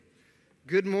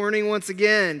Good morning once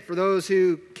again. For those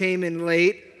who came in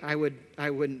late, I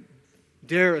wouldn't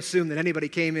dare assume that anybody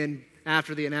came in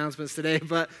after the announcements today,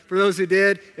 but for those who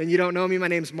did, and you don't know me, my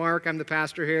name's Mark. I'm the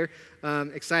pastor here.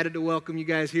 Excited to welcome you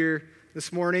guys here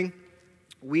this morning.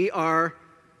 We are,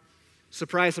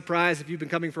 surprise, surprise, if you've been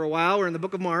coming for a while, we're in the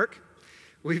book of Mark.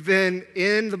 We've been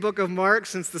in the book of Mark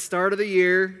since the start of the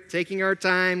year, taking our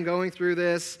time, going through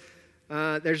this.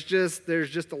 There's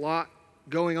just a lot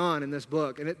going on in this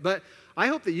book, but I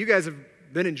hope that you guys have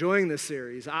been enjoying this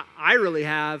series. I really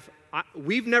have.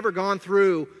 We've never gone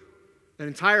through an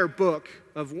entire book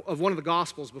of one of the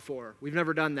Gospels before. We've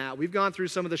never done that. We've gone through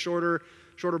some of the shorter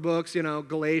books,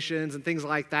 Galatians and things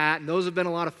like that, and those have been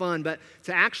a lot of fun. But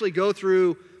to actually go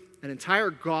through an entire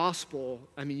Gospel,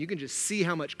 I mean, you can just see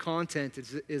how much content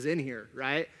is in here,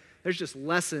 right? There's just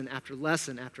lesson after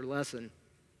lesson after lesson.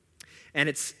 And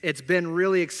it's been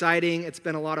really exciting. It's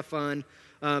been a lot of fun.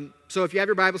 So if you have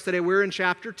your Bibles today, we're in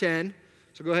chapter 10.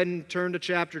 So go ahead and turn to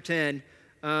chapter 10.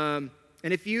 And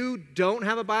if you don't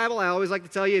have a Bible, I always like to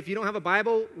tell you, if you don't have a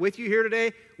Bible with you here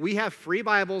today, we have free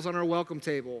Bibles on our welcome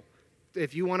table.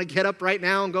 If you want to get up right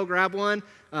now and go grab one,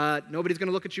 nobody's going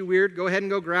to look at you weird. Go ahead and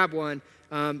go grab one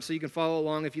so you can follow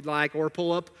along if you'd like, or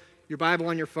pull up your Bible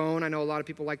on your phone. I know a lot of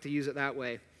people like to use it that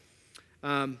way.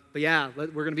 But yeah, we're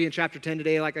going to be in chapter 10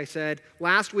 today, like I said.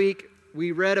 Last week,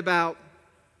 we read about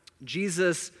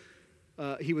Jesus.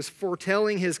 He was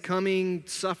foretelling his coming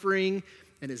suffering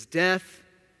and his death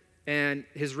and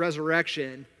his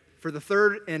resurrection for the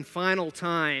third and final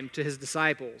time to his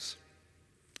disciples.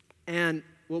 And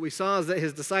what we saw is that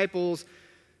his disciples,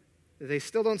 they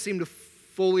still don't seem to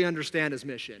fully understand his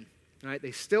mission, right?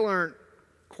 They still aren't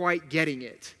quite getting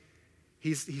it.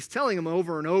 He's telling them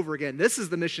over and over again, this is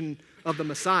the mission of the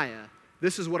Messiah.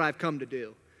 This is what I've come to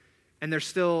do. And they're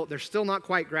still not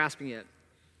quite grasping it.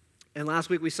 And last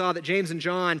week we saw that James and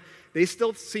John, they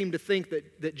still seem to think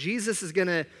that Jesus is going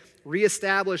to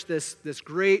reestablish this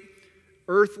great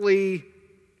earthly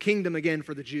kingdom again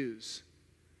for the Jews.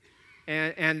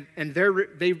 And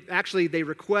they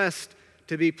request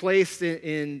to be placed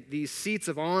in these seats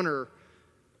of honor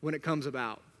when it comes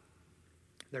about.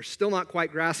 They're still not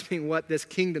quite grasping what this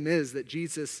kingdom is that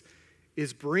Jesus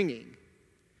is bringing.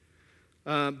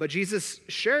 But Jesus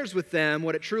shares with them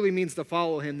what it truly means to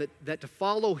follow him, that to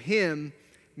follow him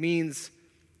means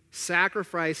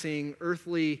sacrificing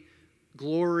earthly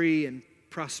glory and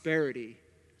prosperity,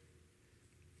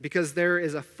 because there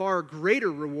is a far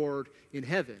greater reward in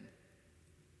heaven.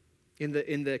 In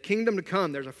the kingdom to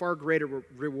come, there's a far greater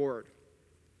reward.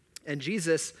 And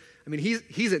Jesus, I mean,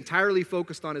 he's entirely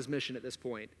focused on his mission at this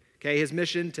point. Okay, his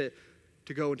mission to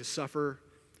go and to suffer,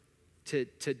 to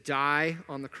die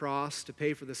on the cross, to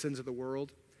pay for the sins of the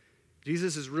world.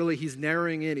 Jesus is he's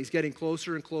narrowing in. He's getting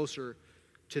closer and closer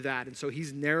to that. And so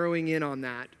he's narrowing in on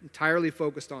that, entirely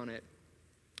focused on it.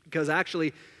 Because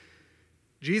actually,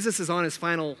 Jesus is on his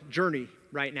final journey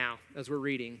right now, as we're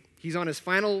reading. He's on his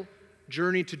final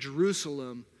journey to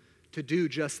Jerusalem to do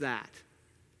just that.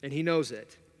 And he knows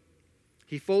it.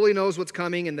 He fully knows what's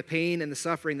coming and the pain and the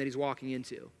suffering that he's walking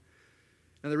into.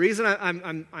 Now, the reason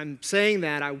I'm saying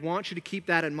that, I want you to keep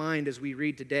that in mind as we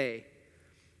read today.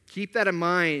 Keep that in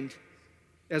mind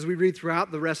as we read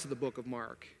throughout the rest of the book of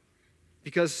Mark.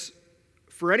 Because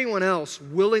for anyone else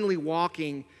willingly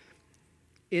walking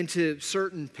into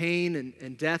certain pain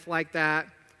and death like that,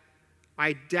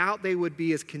 I doubt they would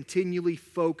be as continually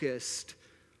focused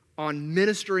on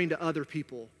ministering to other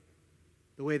people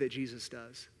the way that Jesus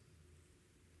does.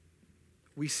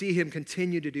 We see him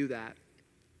continue to do that.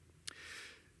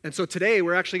 And so today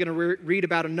we're actually going to read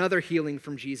about another healing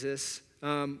from Jesus.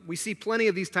 We see plenty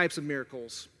of these types of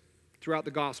miracles throughout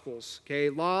the Gospels. Okay,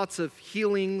 lots of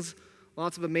healings,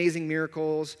 lots of amazing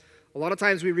miracles. A lot of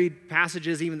times we read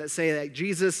passages even that say that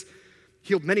Jesus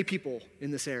healed many people in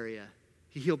this area.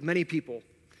 He healed many people.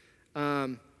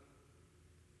 And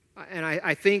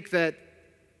I think that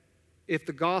if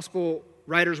the Gospel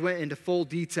writers went into full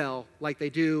detail like they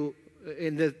do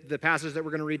in the passage that we're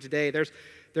going to read today,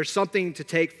 there's something to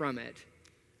take from it.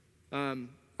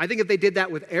 I think if they did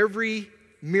that with every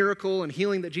miracle and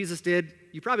healing that Jesus did,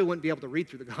 you probably wouldn't be able to read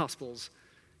through the Gospels.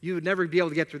 You would never be able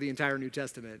to get through the entire New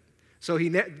Testament. So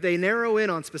they narrow in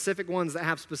on specific ones that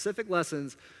have specific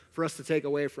lessons for us to take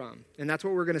away from. And that's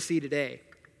what we're going to see today.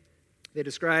 They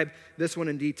describe this one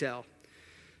in detail.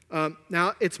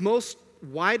 Now, it's most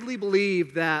widely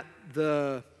believed that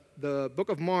the book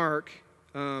of Mark,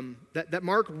 that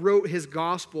Mark wrote his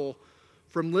gospel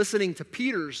from listening to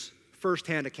Peter's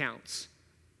firsthand accounts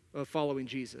of following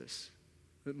Jesus.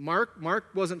 Mark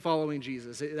wasn't following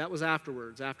Jesus. That was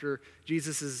afterwards, after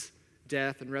Jesus'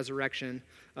 death and resurrection.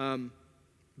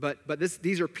 But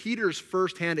these are Peter's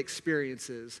firsthand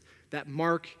experiences that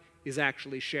Mark is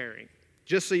actually sharing,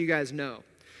 just so you guys know.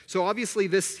 So obviously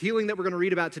this healing that we're going to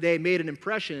read about today made an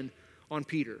impression on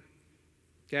Peter,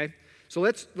 okay? So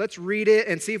let's read it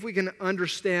and see if we can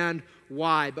understand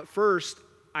why. But first,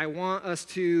 I want us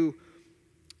to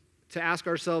ask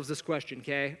ourselves this question,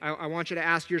 okay? I want you to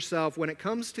ask yourself, when it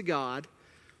comes to God,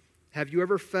 have you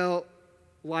ever felt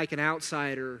like an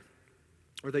outsider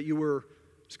or that you were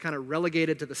just kind of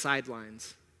relegated to the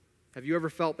sidelines? Have you ever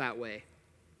felt that way?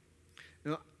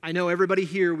 Now, I know everybody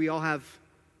here, we all have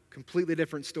completely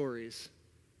different stories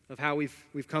of how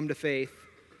we've come to faith.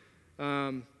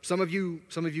 Some of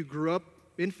you grew up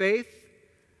in faith,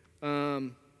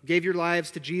 gave your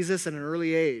lives to Jesus at an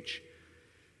early age.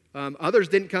 Others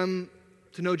didn't come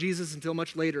to know Jesus until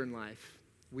much later in life.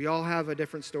 We all have a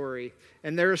different story.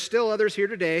 And there are still others here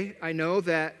today, I know,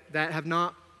 that have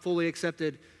not fully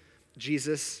accepted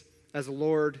Jesus as the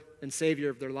Lord and Savior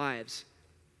of their lives.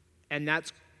 And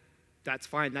that's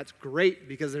fine. That's great,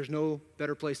 because there's no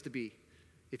better place to be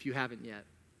if you haven't yet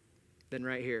than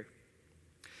right here.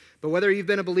 But whether you've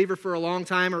been a believer for a long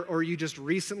time or you just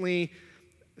recently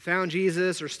found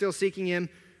Jesus or still seeking him,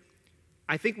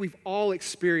 I think we've all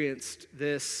experienced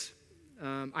this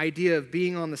idea of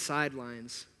being on the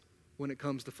sidelines when it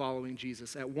comes to following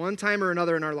Jesus. At one time or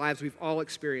another in our lives, we've all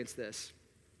experienced this.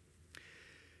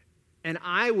 And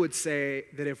I would say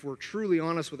that if we're truly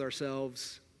honest with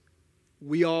ourselves,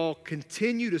 we all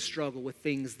continue to struggle with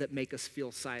things that make us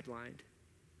feel sidelined,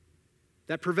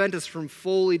 that prevent us from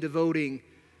fully devoting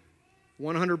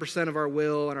 100% of our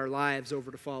will and our lives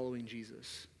over to following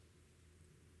Jesus.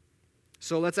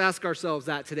 So let's ask ourselves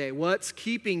that today. What's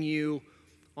keeping you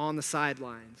on the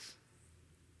sidelines?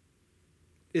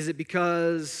 Is it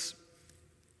because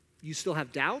you still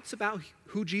have doubts about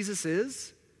who Jesus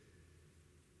is?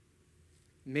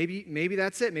 Maybe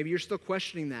that's it. Maybe you're still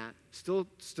questioning that, still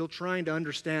trying to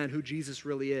understand who Jesus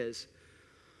really is.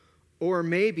 Or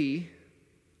maybe,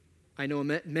 I know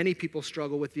many people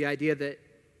struggle with the idea that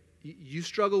you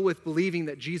struggle with believing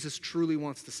that Jesus truly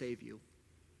wants to save you.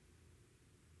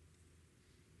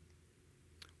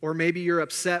 Or maybe you're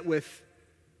upset with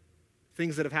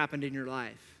things that have happened in your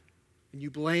life, and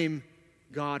you blame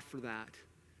God for that.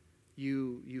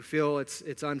 You feel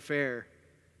it's unfair,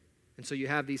 and so you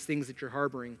have these things that you're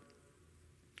harboring.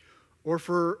 Or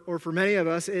for many of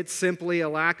us, it's simply a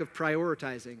lack of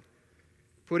prioritizing,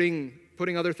 putting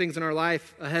other things in our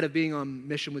life ahead of being on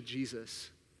mission with Jesus.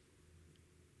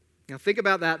 Now think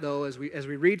about that, though, as we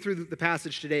read through the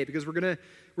passage today, because we're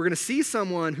gonna see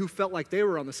someone who felt like they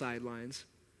were on the sidelines,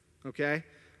 okay?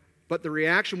 But the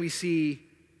reaction we see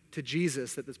to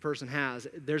Jesus that this person has,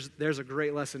 there's a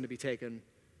great lesson to be taken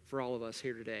for all of us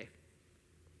here today.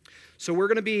 So we're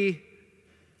going to be,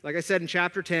 like I said, in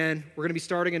chapter 10, we're going to be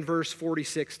starting in verse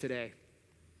 46 today.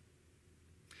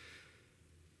 It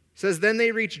says, "Then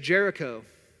they reached Jericho,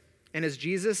 and as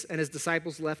Jesus and his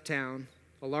disciples left town,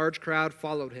 a large crowd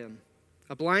followed him.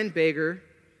 A blind beggar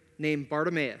named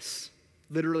Bartimaeus,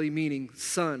 literally meaning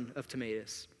son of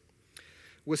Timaeus,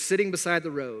 was sitting beside the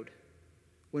road.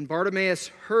 When Bartimaeus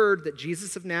heard that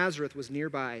Jesus of Nazareth was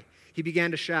nearby, he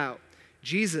began to shout,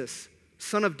 'Jesus,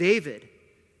 Son of David,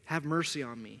 have mercy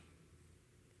on me.'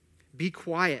 'Be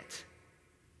quiet,'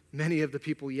 many of the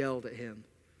people yelled at him.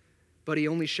 But he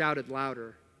only shouted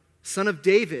louder, 'Son of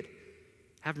David,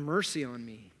 have mercy on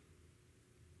me.'"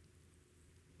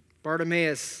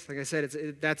 Bartimaeus, like I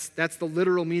said, that's the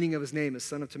literal meaning of his name, is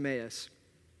son of Timaeus.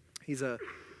 He's a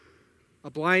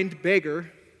blind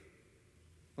beggar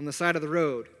on the side of the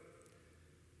road.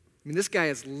 I mean, this guy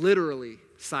is literally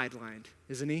sidelined,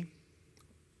 isn't he?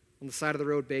 On the side of the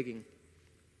road begging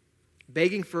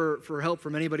for help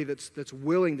from anybody that's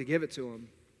willing to give it to him.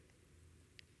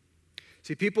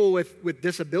 See, people with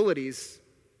disabilities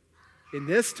in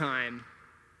this time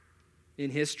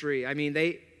in history, I mean,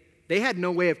 they had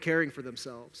no way of caring for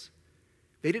themselves.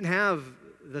 They didn't have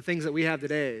the things that we have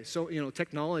today. So,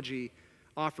 technology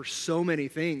offers so many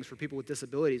things for people with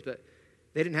disabilities, but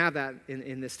they didn't have that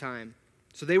in this time.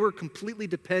 So they were completely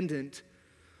dependent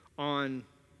on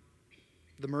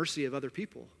the mercy of other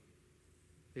people.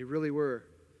 They really were.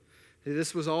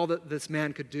 This was all that this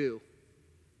man could do.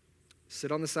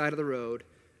 Sit on the side of the road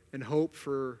and hope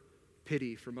for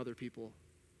pity from other people.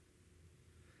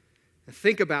 And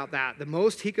think about that. The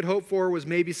most he could hope for was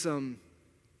maybe some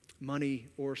money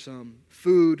or some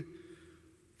food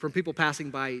from people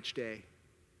passing by each day.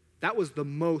 That was the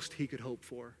most he could hope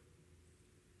for.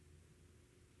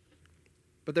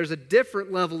 But there's a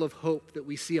different level of hope that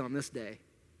we see on this day.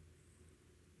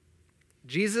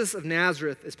 Jesus of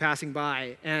Nazareth is passing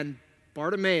by, and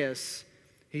Bartimaeus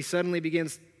He suddenly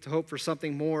begins to hope for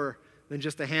something more than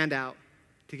just a handout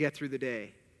to get through the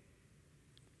day.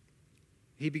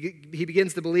 He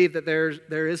begins to believe that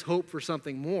there is hope for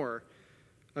something more,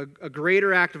 a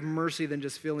greater act of mercy than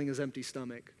just filling his empty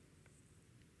stomach.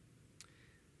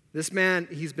 This man,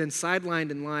 he's been sidelined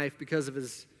in life because of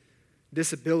his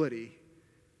disability.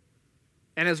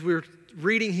 And as we're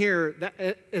reading here,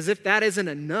 as if that isn't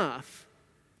enough,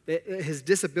 that his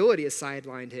disability has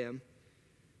sidelined him,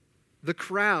 the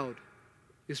crowd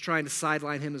is trying to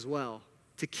sideline him as well,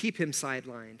 to keep him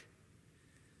sidelined.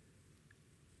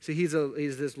 See, he's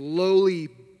this lowly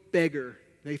beggar,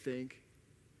 they think.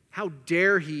 How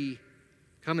dare he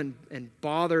come and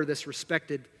bother this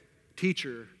respected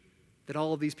teacher that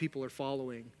all of these people are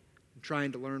following and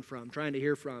trying to learn from, trying to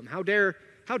hear from? How dare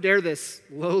this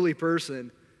lowly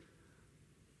person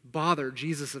bother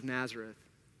Jesus of Nazareth?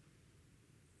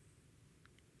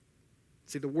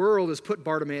 See, the world has put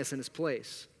Bartimaeus in his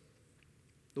place.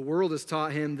 The world has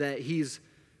taught him that he's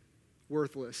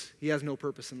worthless. He has no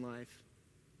purpose in life.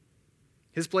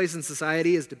 His place in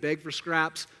society is to beg for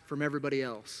scraps from everybody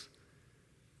else.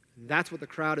 And that's what the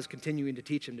crowd is continuing to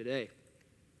teach him today.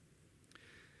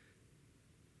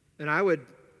 And I would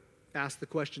ask the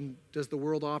question, does the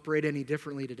world operate any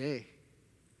differently today?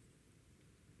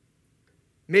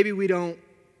 Maybe we don't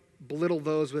belittle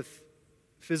those with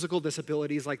physical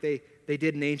disabilities like they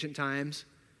did in ancient times,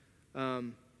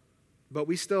 but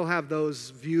we still have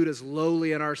those viewed as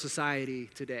lowly in our society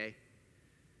today.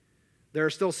 There are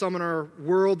still some in our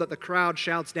world that the crowd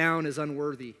shouts down as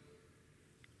unworthy.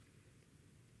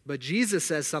 But Jesus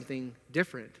says something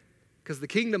different, because the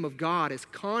kingdom of God is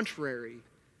contrary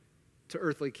to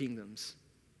earthly kingdoms.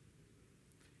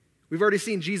 We've already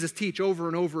seen Jesus teach over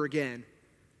and over again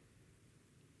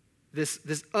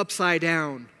this upside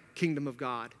down kingdom of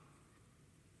God.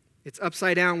 It's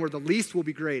upside down where the least will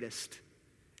be greatest,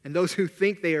 and those who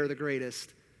think they are the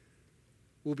greatest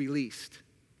will be least.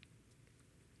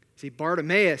 See,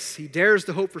 Bartimaeus, he dares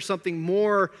to hope for something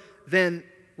more than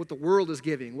what the world is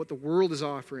giving, what the world is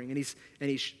offering,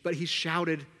 but he's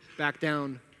shouted back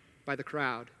down by the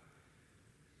crowd.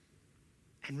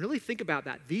 And really think about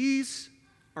that. These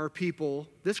are people,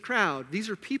 this crowd, these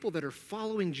are people that are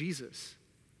following Jesus.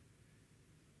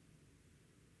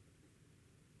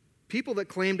 People that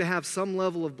claim to have some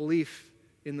level of belief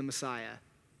in the Messiah.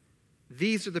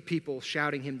 These are the people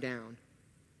shouting him down.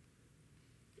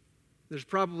 There's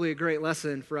probably a great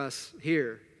lesson for us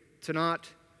here to not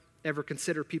ever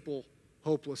consider people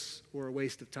hopeless or a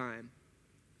waste of time.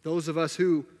 Those of us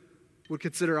who would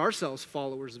consider ourselves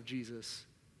followers of Jesus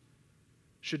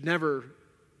should never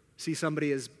see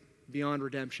somebody as beyond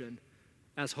redemption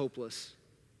as hopeless.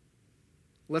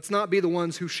 Let's not be the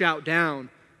ones who shout down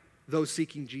those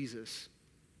seeking Jesus.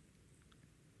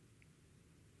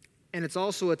 And it's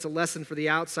a lesson for the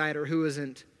outsider who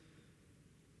isn't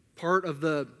part of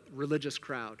the religious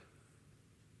crowd.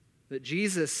 That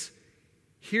Jesus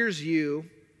hears you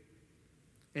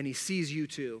and he sees you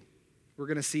too. We're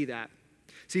going to see that.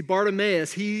 See,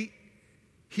 Bartimaeus, he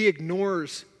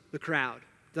ignores the crowd,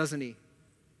 doesn't he?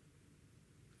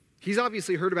 He's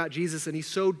obviously heard about Jesus, and he's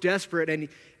so desperate,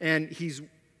 and he's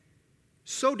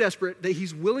so desperate that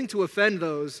he's willing to offend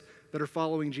those that are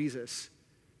following Jesus,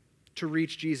 to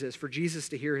reach Jesus, for Jesus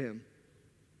to hear him.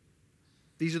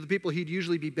 These are the people he'd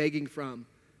usually be begging from,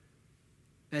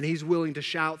 and he's willing to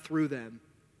shout through them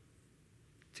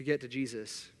to get to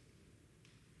Jesus.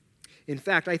 In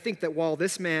fact, I think that while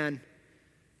this man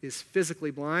is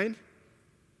physically blind,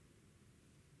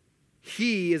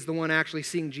 he is the one actually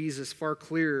seeing Jesus far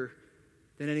clearer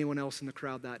than anyone else in the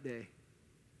crowd that day.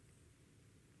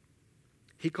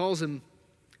 He calls him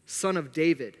Son of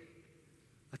David,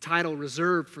 a title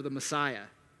reserved for the Messiah.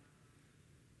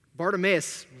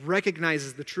 Bartimaeus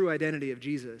recognizes the true identity of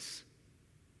Jesus,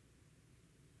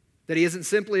 that he isn't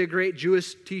simply a great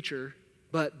Jewish teacher,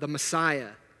 but the Messiah,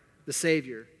 the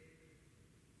Savior.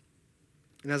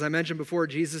 And as I mentioned before,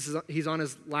 he's on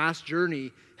his last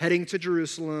journey, heading to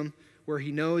Jerusalem, where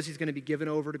he knows he's going to be given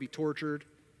over to be tortured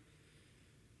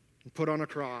and put on a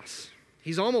cross.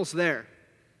 He's almost there.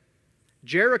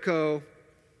 Jericho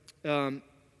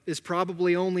is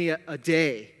probably only a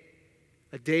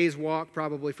day's walk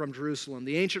probably from Jerusalem.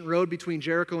 The ancient road between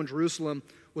Jericho and Jerusalem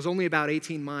was only about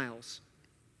 18 miles.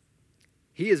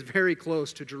 He is very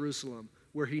close to Jerusalem,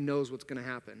 where he knows what's going to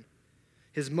happen.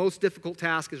 His most difficult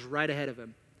task is right ahead of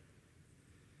him.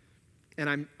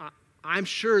 And I'm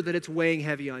sure that it's weighing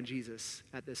heavy on Jesus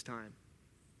at this time.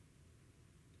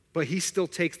 But he still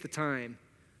takes the time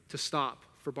to stop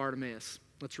for Bartimaeus.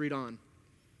 Let's read on.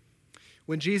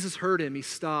 When Jesus heard him, he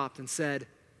stopped and said,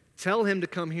 "Tell him to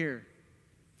come here."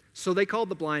 So they called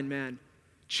the blind man.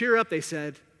 "Cheer up," they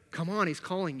said. "Come on, he's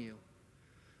calling you."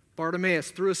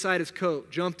 Bartimaeus threw aside his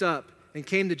coat, jumped up, and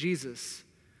came to Jesus.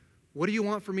 "What do you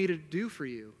want for me to do for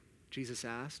you?" Jesus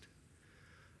asked.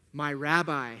 "My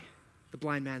rabbi," the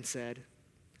blind man said,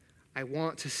 "I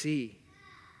want to see."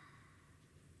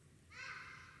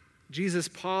 Jesus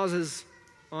pauses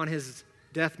on his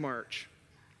death march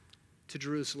to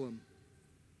Jerusalem.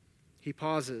 He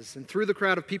pauses, and through the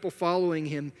crowd of people following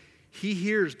him, he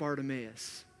hears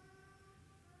Bartimaeus.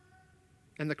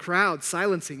 And the crowd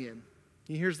silencing him,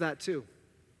 he hears that too.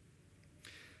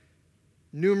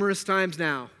 Numerous times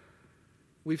now,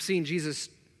 we've seen Jesus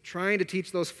trying to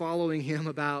teach those following him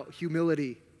about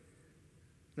humility,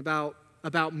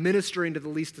 about ministering to the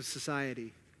least of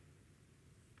society.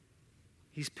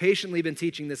 He's patiently been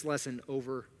teaching this lesson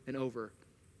over and over.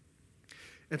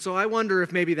 And so I wonder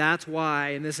if maybe that's why,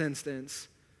 in this instance,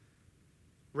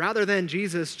 rather than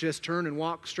Jesus just turn and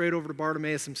walk straight over to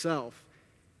Bartimaeus himself,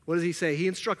 what does he say? He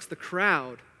instructs the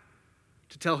crowd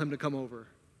to tell him to come over.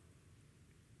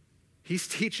 He's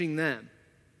teaching them.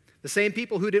 The same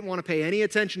people who didn't want to pay any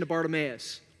attention to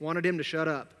Bartimaeus, wanted him to shut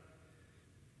up,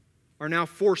 are now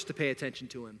forced to pay attention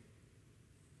to him.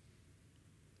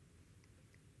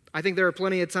 I think there are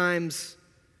plenty of times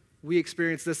we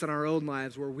experience this in our own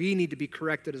lives where we need to be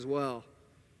corrected as well.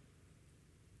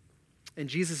 And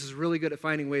Jesus is really good at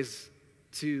finding ways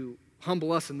to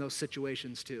humble us in those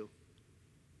situations too,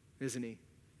 isn't he?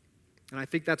 And I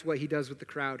think that's what he does with the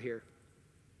crowd here.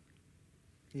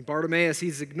 And Bartimaeus,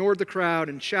 he's ignored the crowd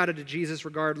and shouted to Jesus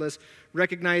regardless,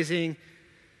 recognizing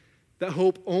that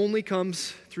hope only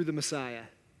comes through the Messiah,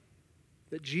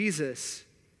 that Jesus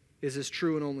is his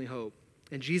true and only hope.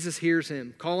 And Jesus hears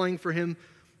him, calling for him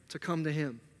to come to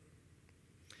him.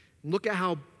 And look at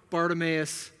how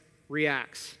Bartimaeus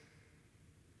reacts.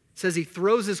 It says he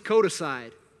throws his coat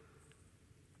aside.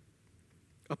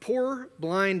 A poor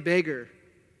blind beggar,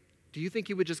 do you think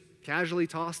he would just casually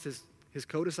toss his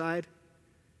coat aside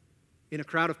in a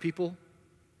crowd of people?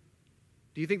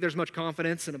 Do you think there's much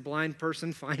confidence in a blind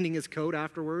person finding his coat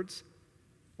afterwards?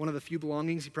 One of the few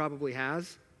belongings he probably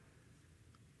has.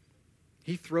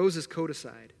 He throws his coat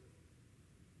aside.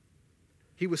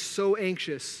 He was so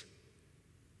anxious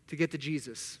to get to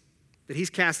Jesus that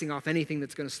he's casting off anything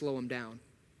that's going to slow him down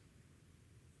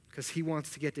because he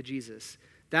wants to get to Jesus.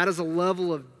 That is a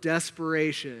level of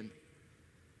desperation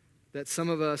that some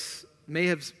of us may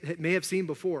have seen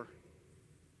before.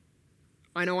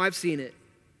 I know I've seen it,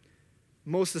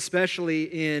 most especially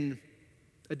in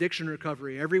addiction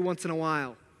recovery. Every once in a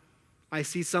while, I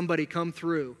see somebody come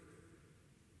through.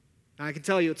 And I can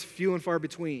tell you it's few and far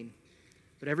between,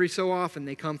 but every so often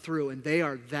they come through and they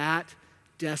are that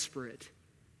desperate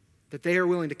that they are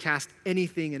willing to cast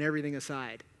anything and everything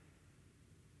aside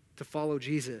to follow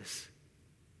Jesus,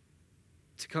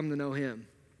 to come to know him.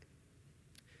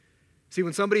 See,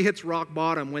 when somebody hits rock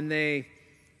bottom, when they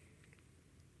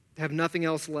have nothing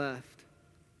else left,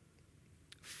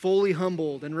 fully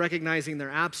humbled and recognizing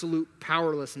their absolute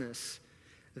powerlessness,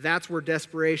 that's where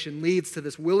desperation leads to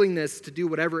this willingness to do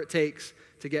whatever it takes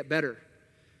to get better.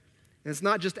 And it's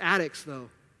not just addicts, though.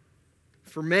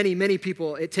 For many, many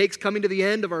people, it takes coming to the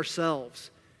end of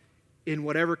ourselves in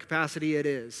whatever capacity it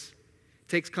is. It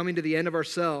takes coming to the end of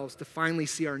ourselves to finally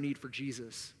see our need for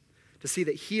Jesus, to see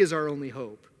that he is our only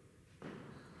hope.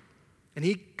 And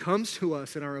he comes to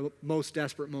us in our most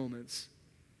desperate moments.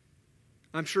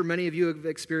 I'm sure many of you have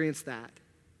experienced that.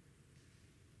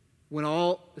 When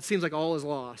it seems like all is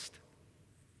lost,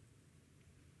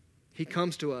 he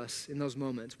comes to us in those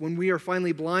moments. When we are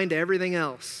finally blind to everything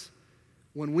else,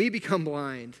 when we become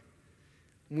blind,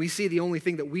 when we see the only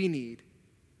thing that we need,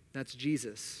 that's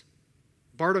Jesus.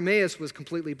 Bartimaeus was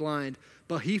completely blind,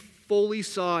 but he fully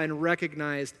saw and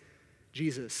recognized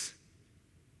Jesus.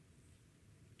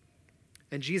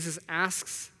 And Jesus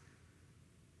asks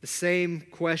the same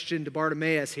question to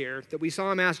Bartimaeus here that we saw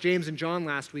him ask James and John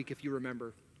last week, if you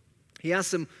remember. He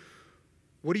asks him,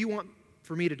 "What do you want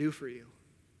for me to do for you?"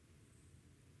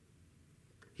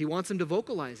 He wants him to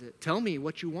vocalize it. Tell me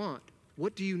what you want.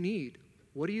 What do you need?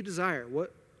 What do you desire?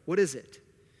 What is it?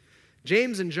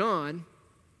 James and John,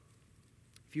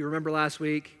 if you remember last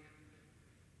week,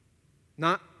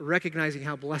 not recognizing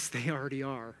how blessed they already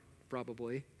are,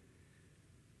 probably,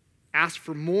 asked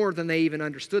for more than they even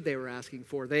understood they were asking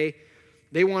for. They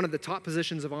wanted the top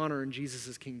positions of honor in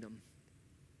Jesus' kingdom.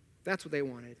 That's what they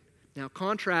wanted. Now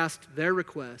contrast their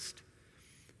request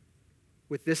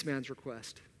with this man's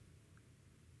request.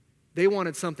 They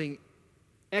wanted something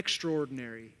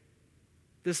extraordinary.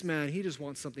 This man, he just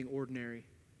wants something ordinary.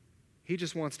 He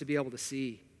just wants to be able to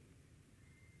see.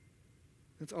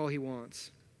 That's all he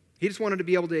wants. He just wanted to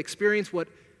be able to experience what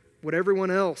everyone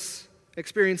else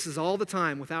experiences all the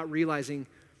time without realizing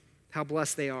how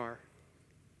blessed they are.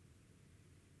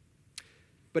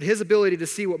 But his ability to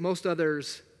see what most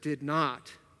others did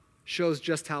not shows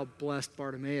just how blessed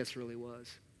Bartimaeus really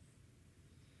was.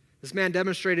 This man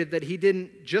demonstrated that he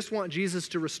didn't just want Jesus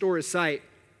to restore his sight,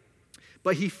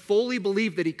 but he fully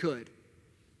believed that he could.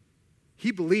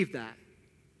 He believed that.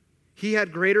 He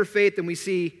had greater faith than we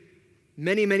see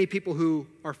many, many people who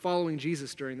are following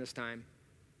Jesus during this time.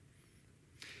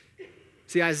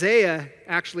 See, Isaiah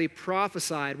actually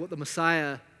prophesied what the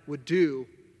Messiah would do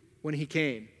when he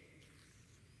came.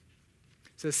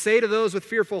 It says, "Say to those with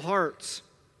fearful hearts,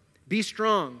 be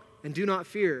strong and do not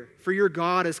fear, for your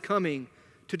God is coming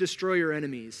to destroy your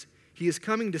enemies. He is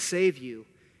coming to save you.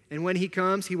 And when he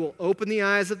comes, he will open the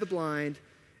eyes of the blind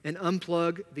and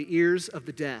unplug the ears of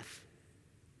the deaf."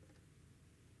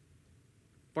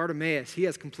 Bartimaeus, he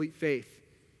has complete faith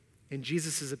in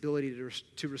Jesus' ability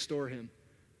to restore him,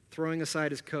 throwing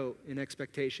aside his coat in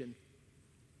expectation.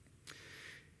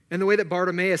 And the way that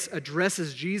Bartimaeus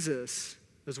addresses Jesus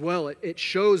as well, it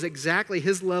shows exactly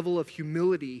his level of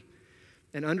humility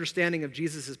and understanding of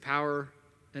Jesus' power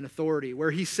and authority,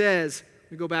 where he says,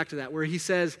 we go back to that, where he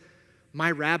says, "My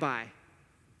rabbi."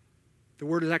 The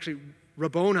word is actually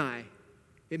Rabboni.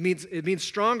 It means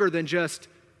stronger than just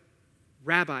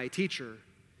rabbi, teacher.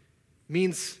 It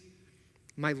means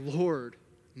my Lord,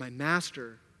 my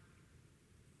master.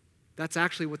 That's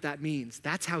actually what that means.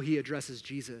 That's how he addresses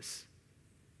Jesus.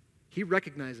 He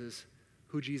recognizes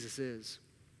who Jesus is.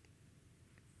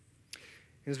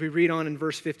 As we read on in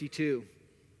verse 52,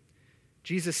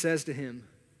 Jesus says to him,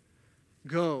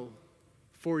 "Go,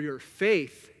 for your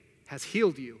faith has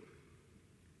healed you."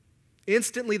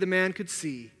 Instantly the man could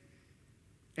see,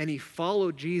 and he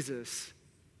followed Jesus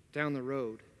down the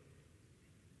road.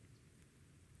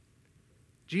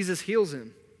 Jesus heals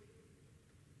him.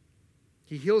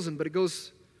 He heals him, but it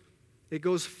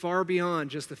goes far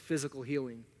beyond just the physical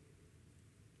healing.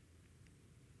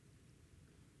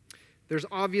 There's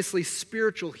obviously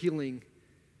spiritual healing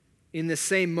in this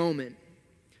same moment.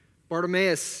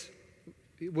 Bartimaeus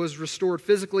was restored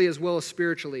physically as well as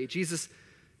spiritually. Jesus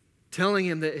telling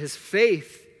him that his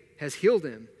faith has healed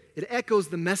him. It echoes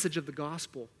the message of the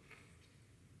gospel.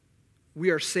 We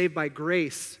are saved by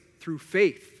grace through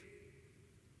faith.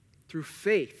 Through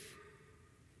faith.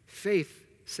 Faith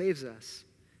saves us.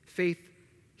 Faith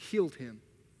healed him.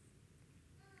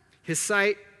 His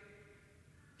sight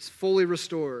is fully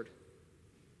restored.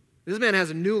 This man has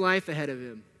a new life ahead of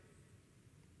him.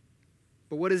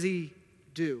 But what does he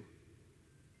do?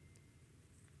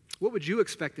 What would you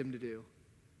expect him to do?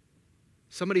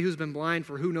 Somebody who's been blind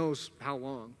for who knows how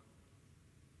long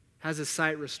has his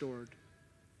sight restored.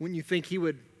 Wouldn't you think he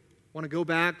would want to go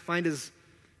back, find his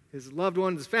loved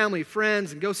ones, his family,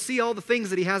 friends, and go see all the things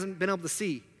that he hasn't been able to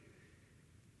see?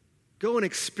 Go and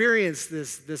experience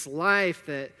this life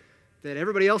that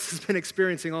everybody else has been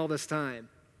experiencing all this time.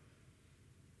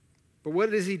 But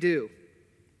what does he do?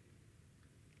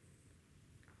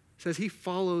 It says he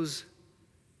follows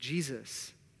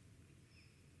Jesus.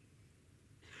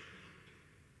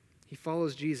 He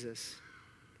follows Jesus.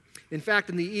 In fact,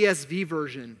 in the ESV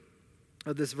version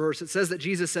of this verse, it says that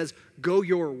Jesus says, "Go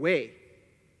your way."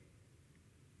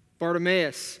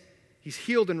 Bartimaeus, he's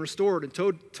healed and restored and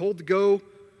told to go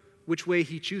which way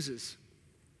he chooses.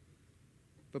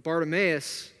 But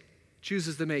Bartimaeus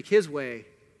chooses to make his way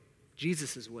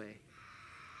Jesus' way.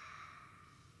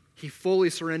 He fully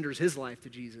surrenders his life to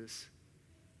Jesus.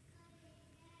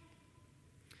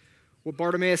 What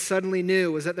Bartimaeus suddenly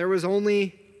knew was that there was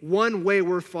only one way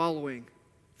worth following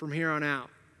from here on out.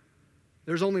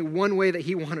 There's only one way that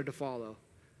he wanted to follow,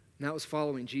 and that was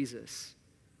following Jesus.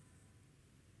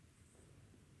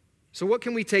 So what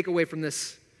can we take away from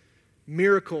this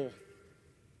miracle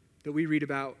that we read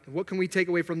about? And what can we take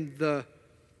away from the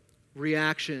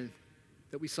reaction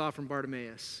that we saw from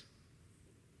Bartimaeus?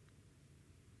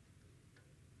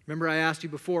 Remember, I asked you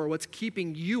before, what's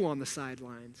keeping you on the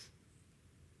sidelines?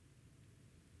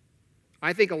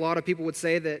 I think a lot of people would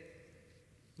say that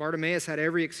Bartimaeus had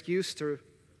every excuse to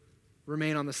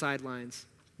remain on the sidelines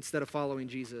instead of following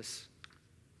Jesus.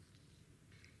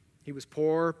 He was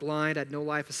poor, blind, had no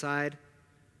life aside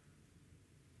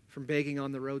from begging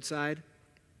on the roadside.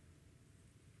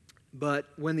 But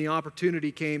when the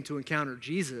opportunity came to encounter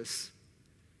Jesus,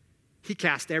 he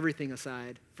cast everything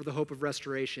aside for the hope of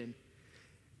restoration.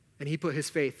 And he put his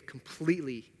faith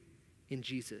completely in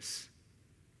Jesus.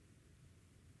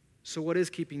 So what is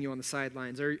keeping you on the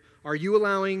sidelines? Are you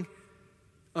allowing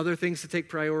other things to take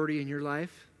priority in your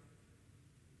life?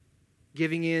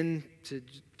 Giving in to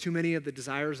too many of the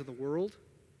desires of the world?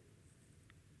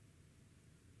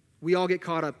 We all get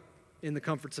caught up in the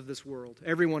comforts of this world.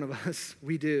 Every one of us,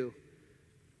 we do.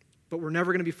 But we're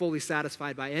never going to be fully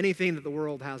satisfied by anything that the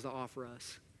world has to offer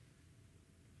us.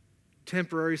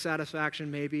 Temporary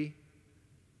satisfaction, maybe.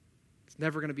 It's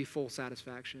never going to be full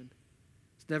satisfaction.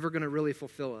 It's never going to really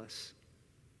fulfill us.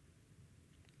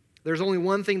 There's only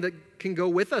one thing that can go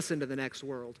with us into the next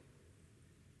world,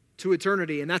 to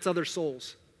eternity, and that's other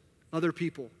souls, other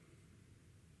people.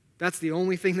 That's the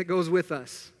only thing that goes with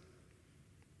us.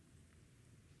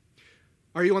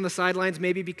 Are you on the sidelines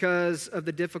maybe because of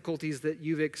the difficulties that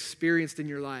you've experienced in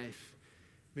your life?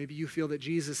 Maybe you feel that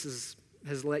Jesus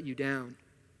has let you down.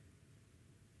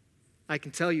 I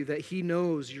can tell you that he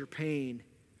knows your pain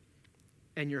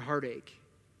and your heartache,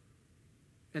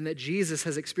 and that Jesus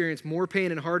has experienced more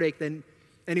pain and heartache than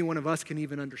any one of us can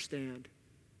even understand.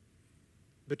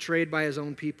 Betrayed by his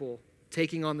own people,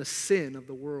 taking on the sin of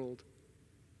the world.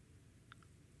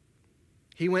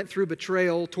 He went through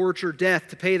betrayal, torture, death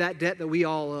to pay that debt that we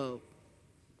all owe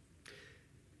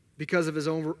because of his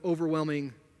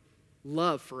overwhelming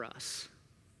love for us.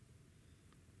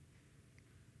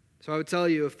 So I would tell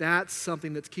you, if that's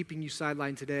something that's keeping you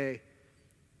sidelined today,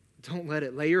 don't let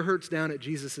it. Lay your hurts down at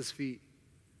Jesus' feet.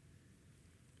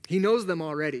 He knows them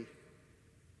already,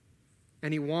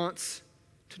 and he wants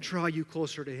to draw you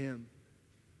closer to him,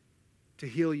 to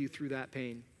heal you through that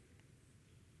pain.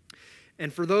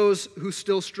 And for those who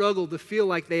still struggle to feel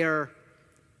like they are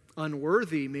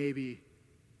unworthy, maybe,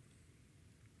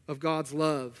 of God's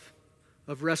love,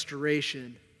 of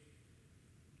restoration,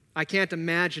 I can't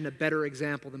imagine a better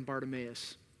example than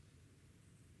Bartimaeus.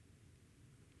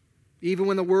 Even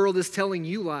when the world is telling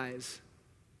you lies,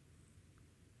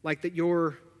 like that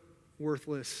you're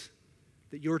worthless,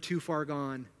 that you're too far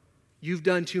gone, you've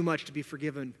done too much to be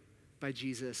forgiven by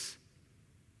Jesus.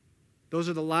 Those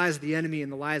are the lies of the enemy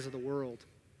and the lies of the world.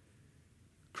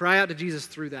 Cry out to Jesus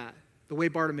through that, the way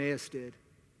Bartimaeus did.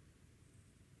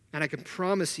 And I can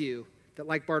promise you that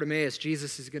like Bartimaeus,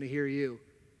 Jesus is going to hear you.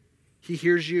 He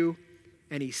hears you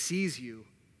and he sees you.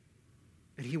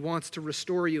 And he wants to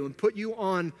restore you and put you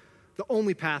on the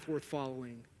only path worth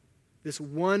following. This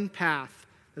one path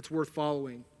that's worth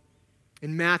following.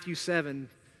 In Matthew 7,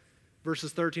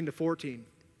 verses 13 to 14,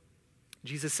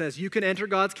 Jesus says, "You can enter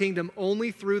God's kingdom only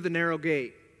through the narrow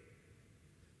gate.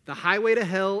 The highway to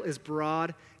hell is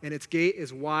broad, and its gate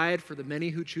is wide for the many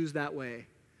who choose that way.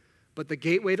 But the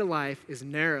gateway to life is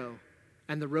narrow,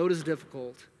 and the road is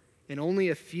difficult, and only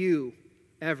a few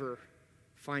ever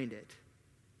find it."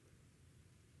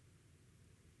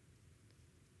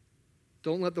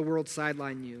 Don't let the world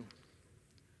sideline you.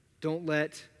 Don't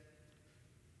let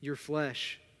your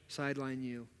flesh sideline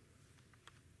you.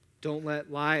 Don't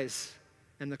let lies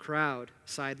and the crowd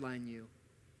sideline you.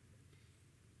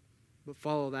 But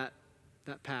follow that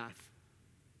path,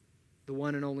 the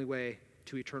one and only way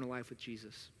to eternal life with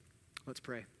Jesus. Let's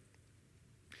pray.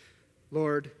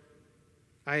 Lord,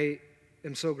 I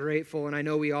am so grateful, and I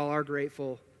know we all are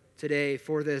grateful today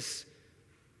for this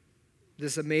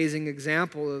amazing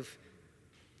example of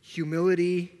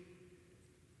humility,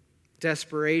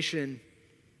 desperation,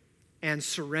 and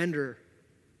surrender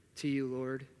to you,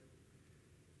 Lord.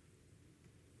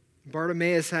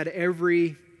 Bartimaeus had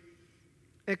every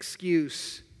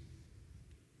excuse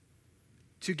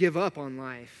to give up on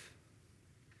life,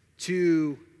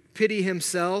 to pity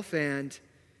himself and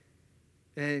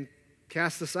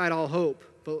cast aside all hope,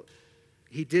 but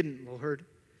he didn't, Lord.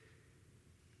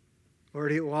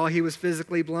 Lord, while he was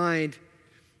physically blind,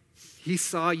 he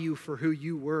saw you for who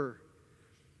you were.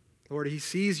 Lord, he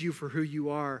sees you for who you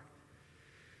are.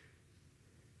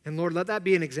 And Lord, let that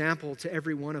be an example to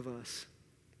every one of us.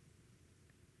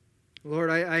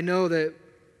 Lord, I know that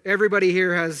everybody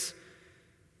here has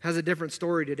a different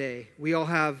story today. We all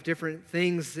have different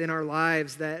things in our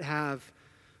lives that have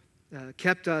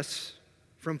kept us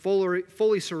from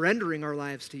fully surrendering our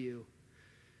lives to you.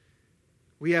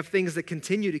 We have things that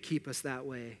continue to keep us that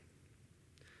way.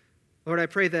 Lord, I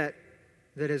pray that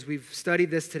as we've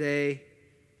studied this today,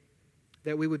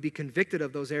 that we would be convicted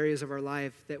of those areas of our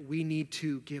life that we need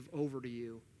to give over to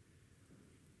you.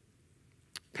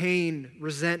 Pain,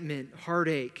 resentment,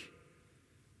 heartache,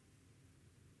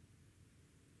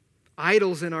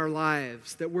 idols in our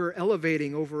lives that we're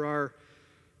elevating over our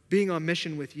being on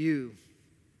mission with you.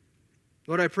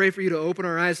 Lord, I pray for you to open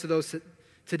our eyes to those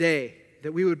today,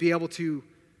 that we would be able to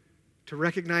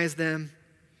recognize them,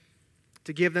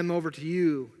 to give them over to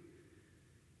you,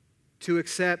 to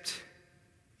accept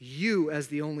you as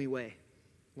the only way,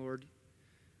 Lord,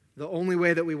 the only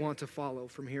way that we want to follow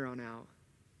from here on out.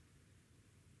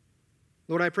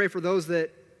 Lord, I pray for those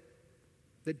that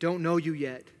don't know you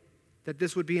yet, that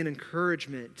this would be an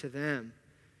encouragement to them,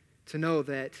 to know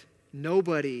that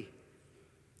nobody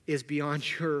is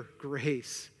beyond your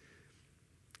grace,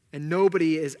 and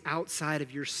nobody is outside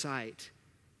of your sight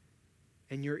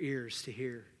and your ears to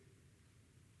hear.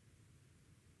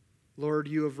 Lord,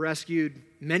 you have rescued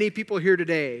many people here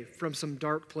today from some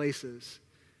dark places.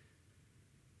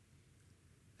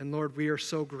 And Lord, we are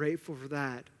so grateful for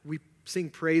that. We sing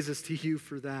praises to you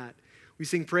for that. We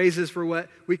sing praises for what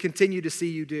we continue to see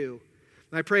you do.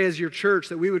 And I pray as your church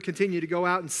that we would continue to go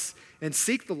out and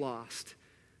seek the lost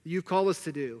that you've called us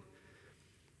to do,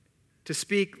 to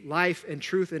speak life and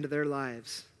truth into their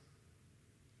lives.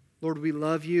 Lord, we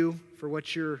love you for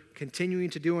what you're continuing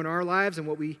to do in our lives and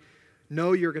what we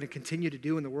know you're going to continue to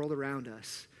do in the world around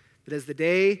us. That as the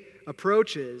day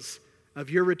approaches of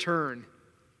your return,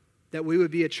 that we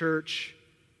would be a church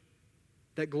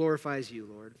that glorifies you,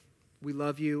 Lord. We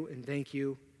love you and thank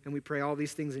you, and we pray all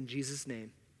these things in Jesus'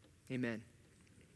 name. Amen.